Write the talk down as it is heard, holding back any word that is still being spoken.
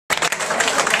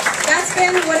that's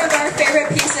been one of our favorite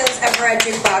pieces ever at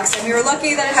Jukebox, and we were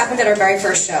lucky that it happened at our very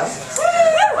first show.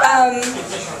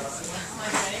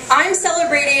 I'm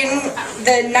celebrating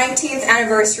the 19th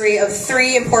anniversary of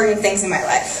 3 important things in my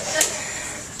life.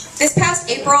 This past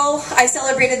April, I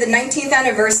celebrated the 19th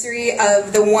anniversary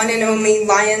of the one and only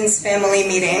Lyons family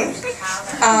meeting.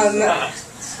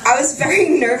 I was very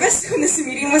nervous when this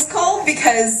meeting was called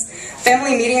because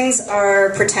family meetings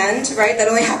are pretend, right? That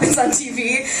only happens on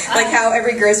TV. Like how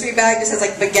every grocery bag just has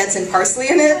like baguettes and parsley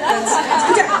in it. That's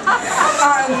pretend.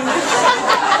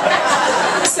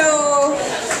 So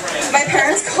my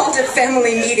parents called it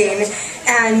family meeting,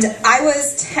 and I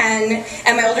was 10,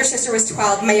 and my older sister was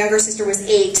 12, my younger sister was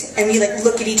 8, and we like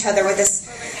look at each other with this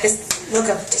look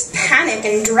of just panic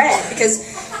and dread because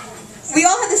we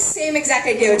all had the same exact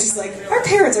idea, which is like, our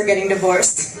parents are getting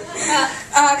divorced.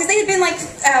 Because they had been like,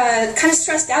 kind of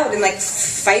stressed out and like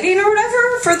fighting or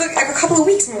whatever for like a couple of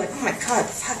weeks, and we're like, oh my god,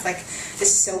 fuck, like,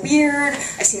 this is so weird,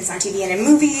 I've seen this on TV and in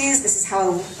movies, this is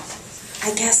how,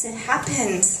 I guess it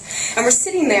happens. And we're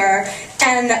sitting there,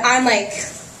 and I'm like,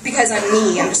 because I'm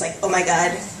me, I'm just like, oh my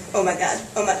god, oh my god,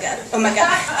 oh my god, oh my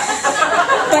god.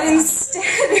 But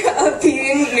instead of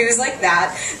being news like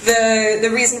that, the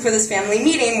reason for this family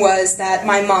meeting was that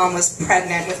my mom was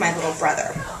pregnant with my little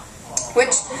brother,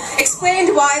 which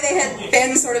explained why they had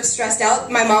been sort of stressed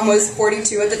out. My mom was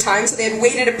 42 at the time, so they had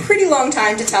waited a pretty long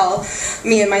time to tell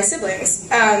me and my siblings,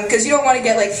 because you don't want to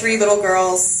get like 3 little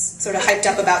girls sort of hyped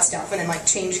up about stuff and then like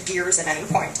change gears at any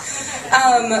point.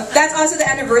 That's also the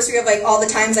anniversary of like all the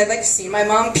times I've like seen my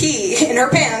mom pee in her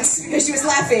pants because she was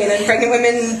laughing, and pregnant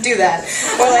women do that.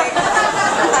 Or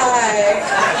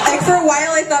like for a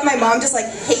while I thought my mom just like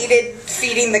hated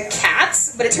feeding the cats,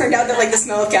 but it turned out that like the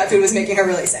smell of cat food was making her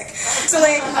really sick. So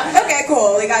like, okay,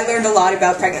 cool, like I learned a lot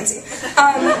about pregnancy.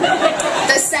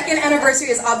 The second anniversary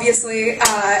is obviously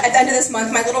at the end of this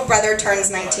month. My little brother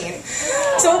turns 19.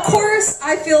 So of course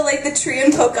I feel like the tree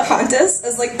in Pocahontas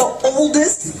is like the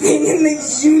oldest thing in the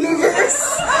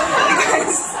universe,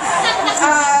 because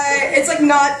it's like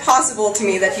not possible to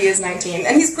me that he is 19.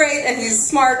 And he's great, and he's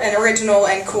smart and original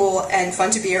and cool and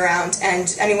fun to be around,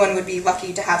 and anyone would be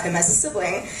lucky to have him as a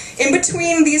sibling. In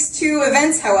between these 2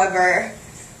 events, however,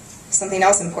 something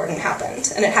else important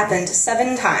happened, and it happened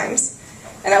 7 times,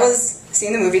 and that was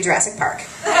seeing the movie Jurassic Park. So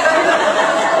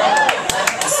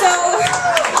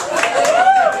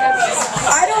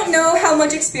I don't know how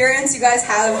much experience you guys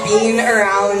have being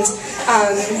around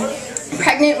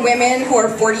pregnant women who are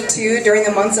 42 during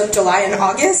the months of July and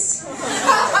August,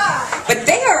 but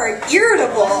they are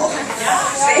irritable.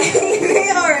 They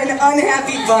are an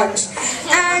unhappy bunch.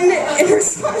 And in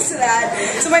response to that,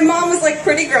 so my mom was like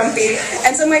pretty grumpy,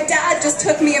 and so my dad just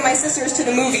took me and my sisters to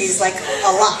the movies like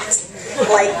a lot,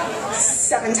 like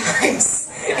 7 times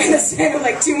in the span of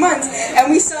like 2 months, and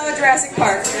we saw Jurassic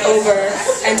Park over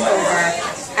and over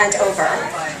and over.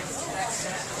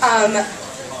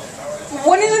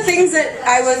 One of the things that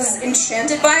I was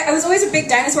enchanted by, I was always a big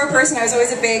dinosaur person, I was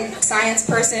always a big science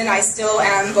person, I still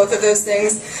am both of those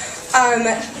things.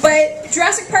 But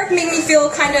Jurassic Park made me feel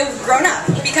kind of grown up,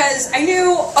 because I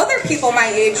knew other people my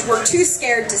age were too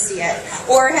scared to see it,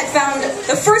 or had found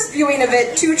the first viewing of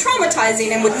it too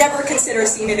traumatizing and would never consider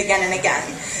seeing it again and again.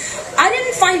 I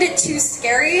didn't find it too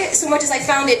scary so much as I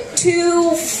found it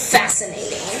too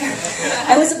fascinating.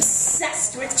 I was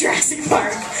obsessed with Jurassic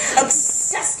Park.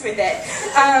 Obsessed with it.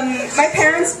 My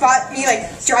parents bought me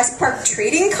like Jurassic Park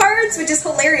trading cards, which is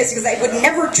hilarious because I would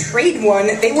never trade one.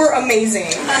 They were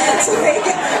amazing. So like,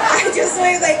 I just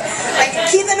like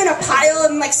keep them in a pile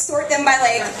and like sort them by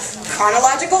like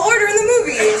chronological order in the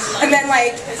movie, and then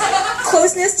like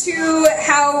closeness to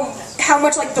how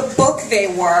much like the book they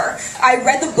were. I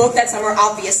read the book that summer,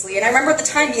 obviously, and I remember at the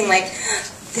time being like,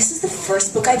 this is the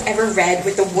first book I've ever read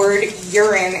with the word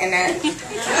urine in it.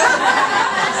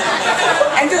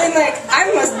 And feeling like,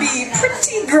 I must be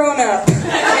pretty grown up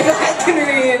if I can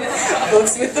read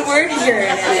books with the word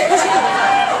urine in it.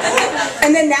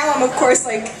 And then now I'm, of course,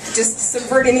 like, just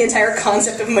subverting the entire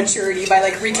concept of maturity by,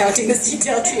 like, recounting this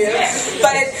detail to you.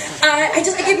 But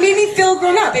it made me feel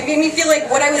grown up. It made me feel like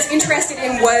what I was interested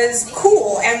in was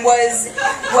cool and was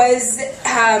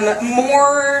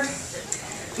more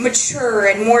mature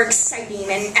and more exciting,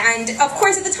 and of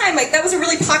course at the time, like, that was a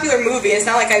really popular movie. It's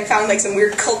not like I found like some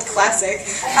weird cult classic.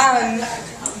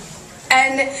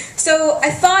 And so I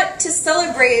thought, to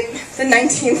celebrate the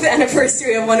 19th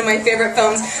anniversary of one of my favorite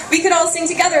films, we could all sing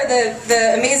together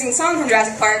the amazing song from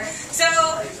Jurassic Park. So,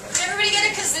 did everybody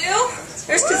get a kazoo?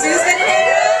 There's kazoos that in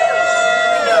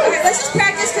here. Okay, let's just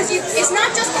practice, because it's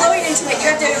not just blowing into it. You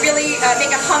have to really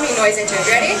make a humming noise into it.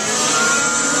 Ready?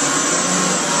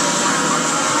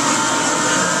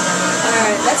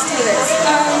 let's do this.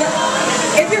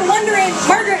 If you're wondering,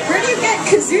 Margaret, where do you get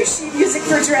Kazushi music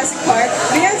for Jurassic Park?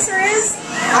 The answer is,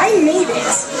 I made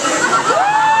it.